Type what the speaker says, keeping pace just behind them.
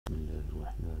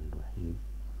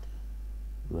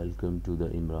Welcome to the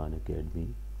IMRAN Academy.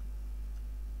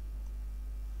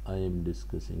 I am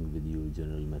discussing with you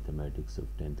General Mathematics of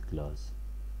 10th class.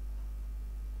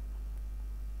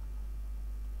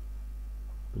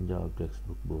 Punjab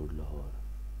Textbook Board, Lahore.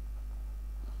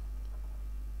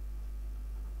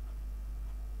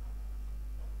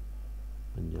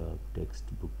 Punjab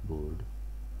Textbook Board,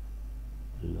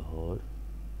 Lahore.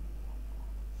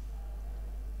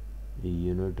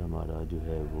 Unit हमारा जो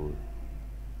है वो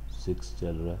 6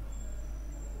 चल रहा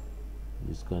है,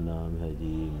 जिसका नाम है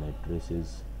जी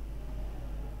मैट्रिसेस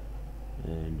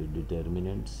एंड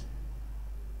डिटर्मिनेंट्स।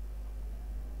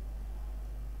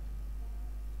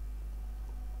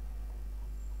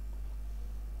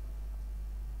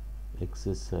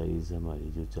 एक्सरसाइज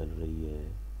हमारी जो चल रही है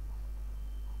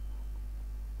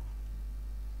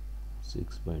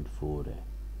 6.4 है।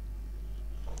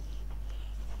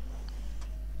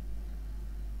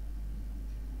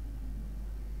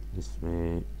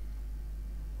 इसमें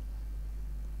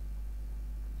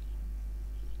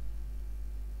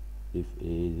if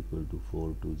a is equal to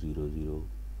 4200,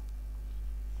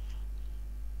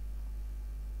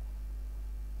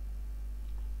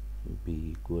 b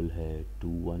equal है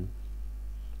 2 1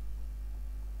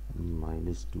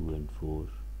 -2 and 4,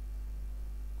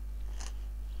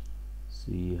 c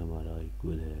हमारा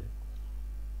इक्वल है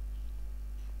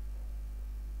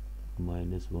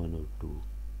 -1 और 2,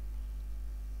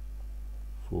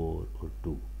 4 और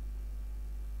 2।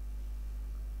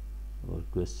 और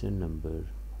क्वेश्चन नंबर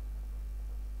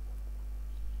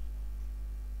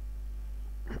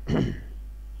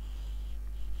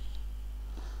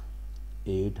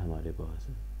 8 हमारे पास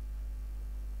है।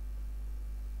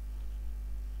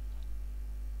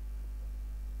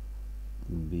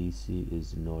 BC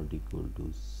is not equal to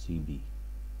CB।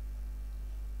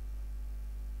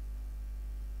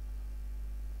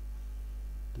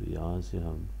 तो यहाँ से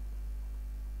हम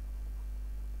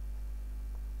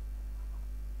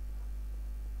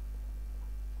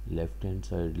लेफ्ट हैंड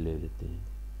साइड ले लेते हैं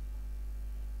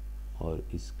और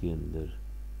इसके अंदर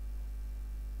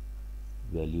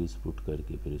वैल्यूज़ पुट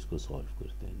करके फिर इसको सॉल्व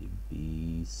करते हैं जी।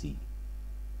 BC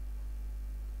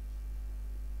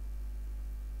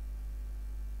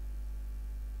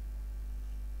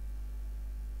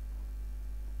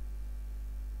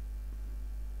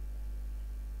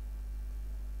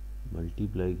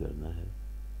मल्टीप्लाई करना है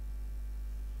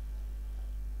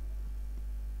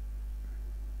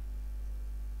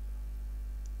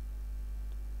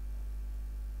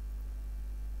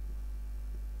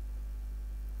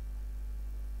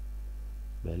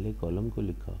पहले कॉलम को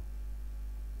लिखा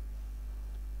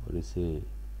और इसे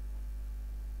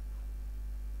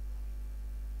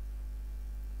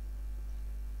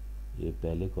ये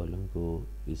पहले कॉलम को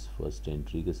इस फर्स्ट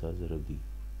एंट्री के साथ ज़रा दी,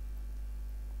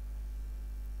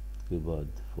 के बाद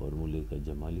फॉर्मूले का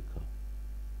जमा लिखा,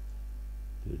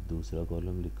 फिर दूसरा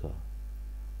कॉलम लिखा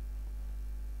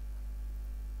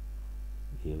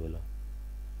ये वाला,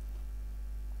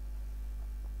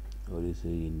 और इसे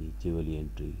ये नीचे वाली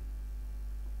एंट्री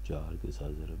 4 के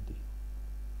साथ ज़रब दी।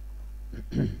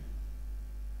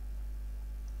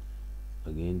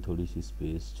 अगेन थोड़ी सी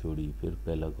स्पेस छोड़ी, फिर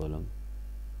पहला कॉलम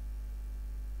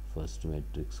फर्स्ट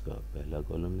मैट्रिक्स का पहला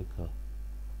कॉलम लिखा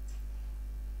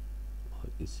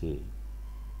और इसे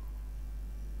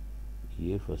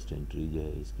ये फर्स्ट एंट्री जो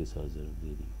है इसके साथ ज़रब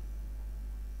दे दी।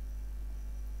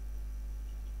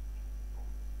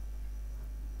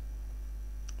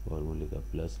 फॉर्मूले का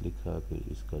प्लस लिखा, फिर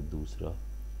इसका दूसरा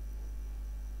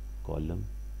कॉलम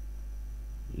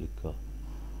लिखा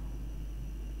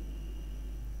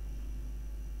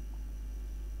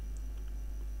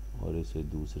और इसे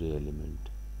दूसरे एलिमेंट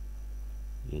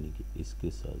यानी कि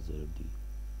इसके साथ ज़रब दी।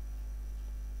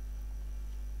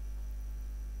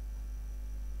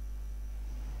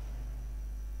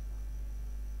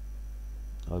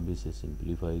 अब इसे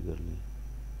सिंप्लीफाई कर लें।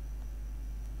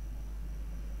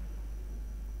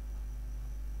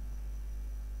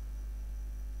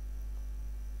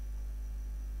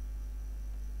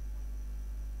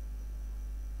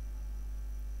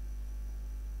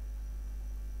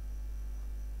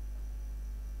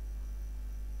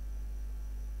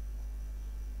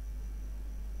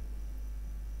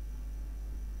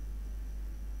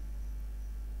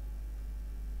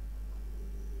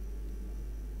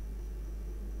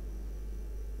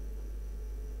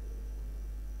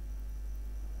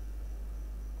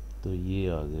 तो ये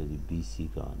आ गया जी BC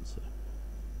का आंसर।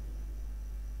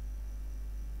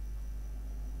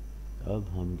 अब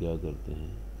हम क्या करते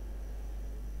हैं,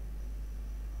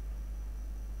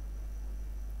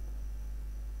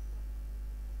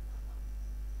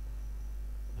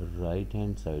 राइट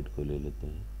हैंड साइड को ले लेते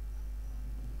हैं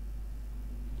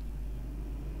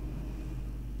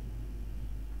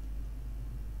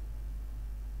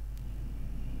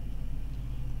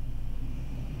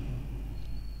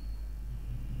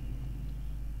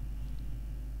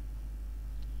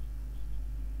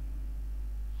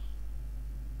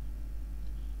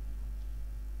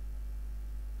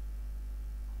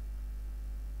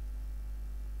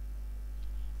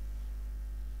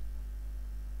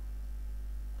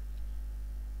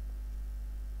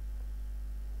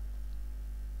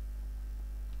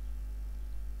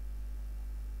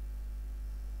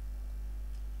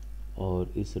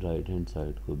और इस राइट हैंड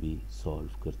साइड को भी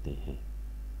सॉल्व करते हैं।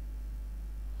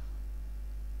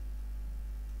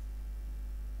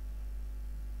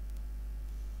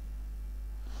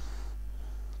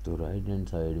 तो राइट हैंड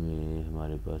साइड में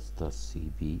हमारे पास था सी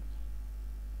बी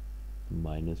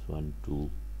 -1 2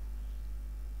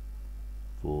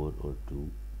 4 और 2,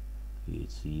 ये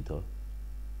सी था।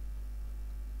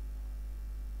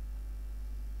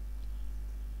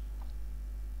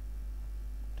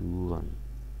 टू 1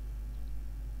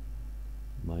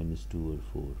 -2 और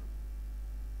 4,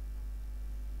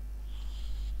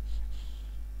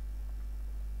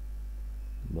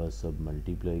 बस अब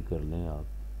मल्टीप्लाई कर लें आप,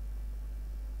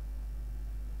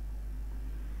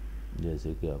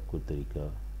 जैसे कि आपको तरीका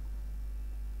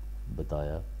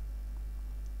बताया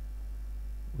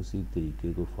उसी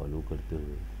तरीके को फॉलो करते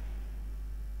हुए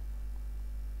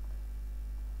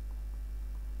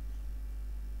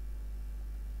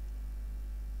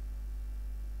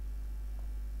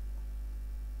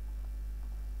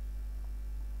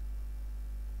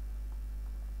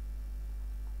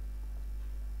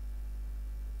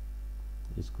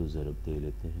इसको ज़रब दे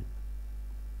लेते हैं।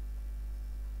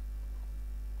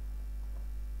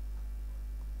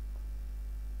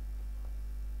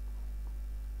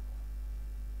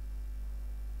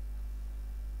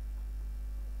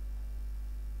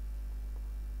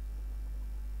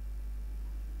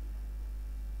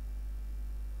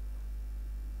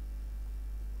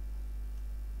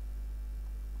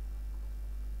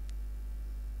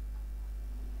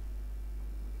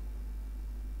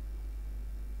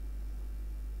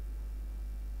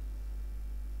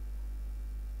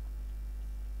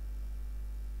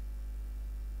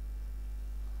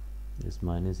 इस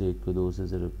 -1 को 2 से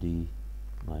ज़रब दी,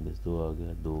 -2 आ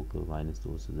गया, 2 को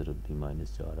 -2 से ज़रब दी,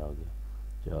 -4 आ गया,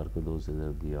 4 को 2 से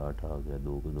ज़रब दी 8 आ गया,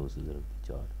 2 को 2 से ज़रब दी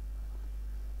 4,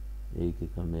 1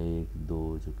 एकम 1,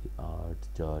 2 चुकी 8,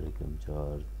 4 एकम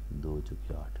 4, 2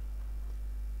 चुकी 8।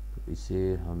 तो इसे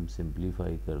हम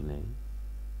सिंप्लीफाई कर लें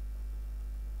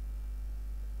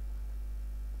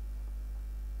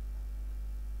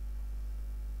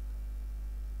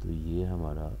तो ये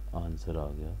हमारा आंसर आ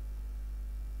गया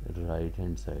राइट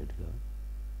हैंड साइड का।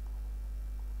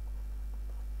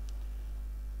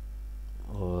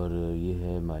 और ये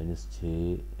है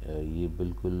 -6, ये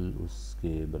बिल्कुल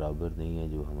उसके बराबर नहीं है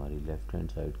जो हमारी लेफ़्ट हैंड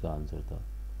साइड का आंसर था।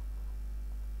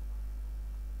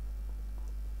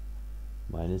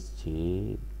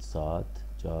 -6, 7,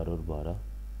 4 और 12,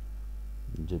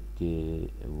 जबकि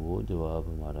वो जवाब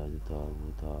हमारा जो था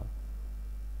वो था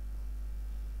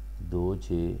 2,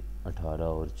 6, 18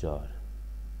 और 4।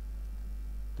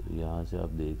 तो यहाँ से आप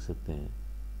देख सकते हैं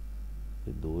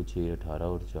कि 2, 6, 18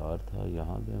 और 4 था,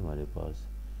 यहाँ पे हमारे पास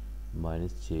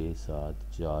 -6, 7,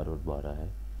 4 और 12 है।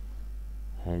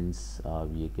 हेंस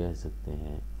आप ये कह सकते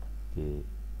हैं कि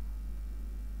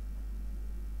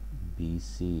बी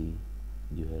सी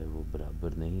जो है वो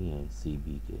बराबर नहीं है सी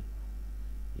बी के,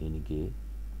 यानी कि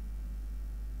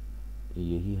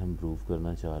यही हम प्रूव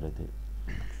करना चाह रहे थे।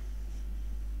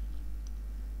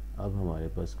 अब हमारे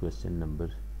पास क्वेश्चन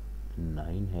नंबर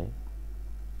 9 है।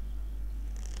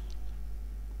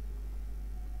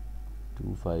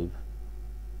 2, 5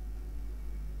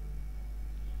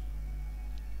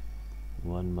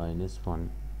 1 -1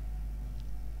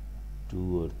 2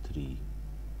 और 3।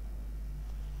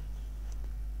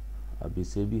 अब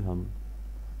इसे भी हम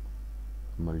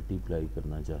मल्टीप्लाई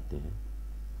करना चाहते हैं,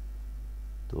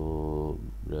 तो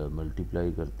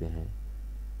मल्टीप्लाई करते हैं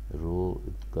रो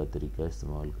का तरीका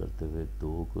इस्तेमाल करते हुए।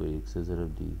 2 को 1 से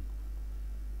ज़रब दी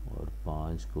और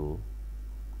 5 को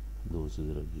 2 से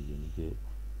ज़रब दी, यानी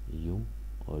कि यूँ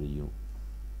और यूँ।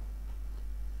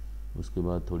 उसके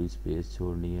बाद थोड़ी स्पेस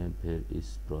छोड़नी है, फिर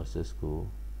इस प्रोसेस को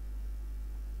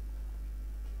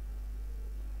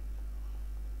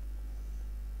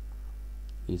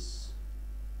इस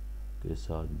के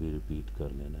साथ भी रिपीट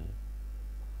कर लेना है।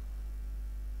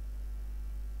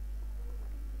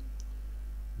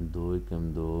 2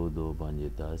 एकम 2, 2 5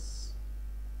 10,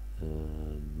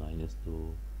 -2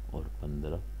 और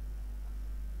 15,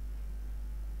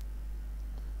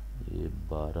 ये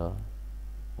 12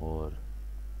 और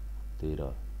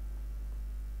 13,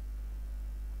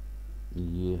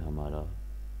 ये हमारा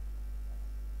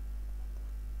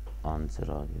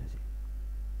आंसर आ गया जी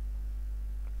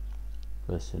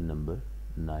क्वेश्चन नंबर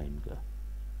 9 का।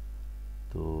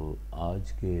 तो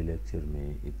आज के लेक्चर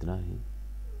में इतना ही।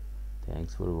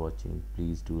 Thanks for watching.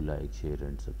 Please do like, share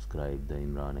and subscribe the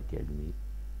IMRAN Academy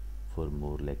for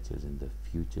more lectures in the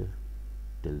future.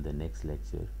 Till the next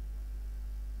lecture.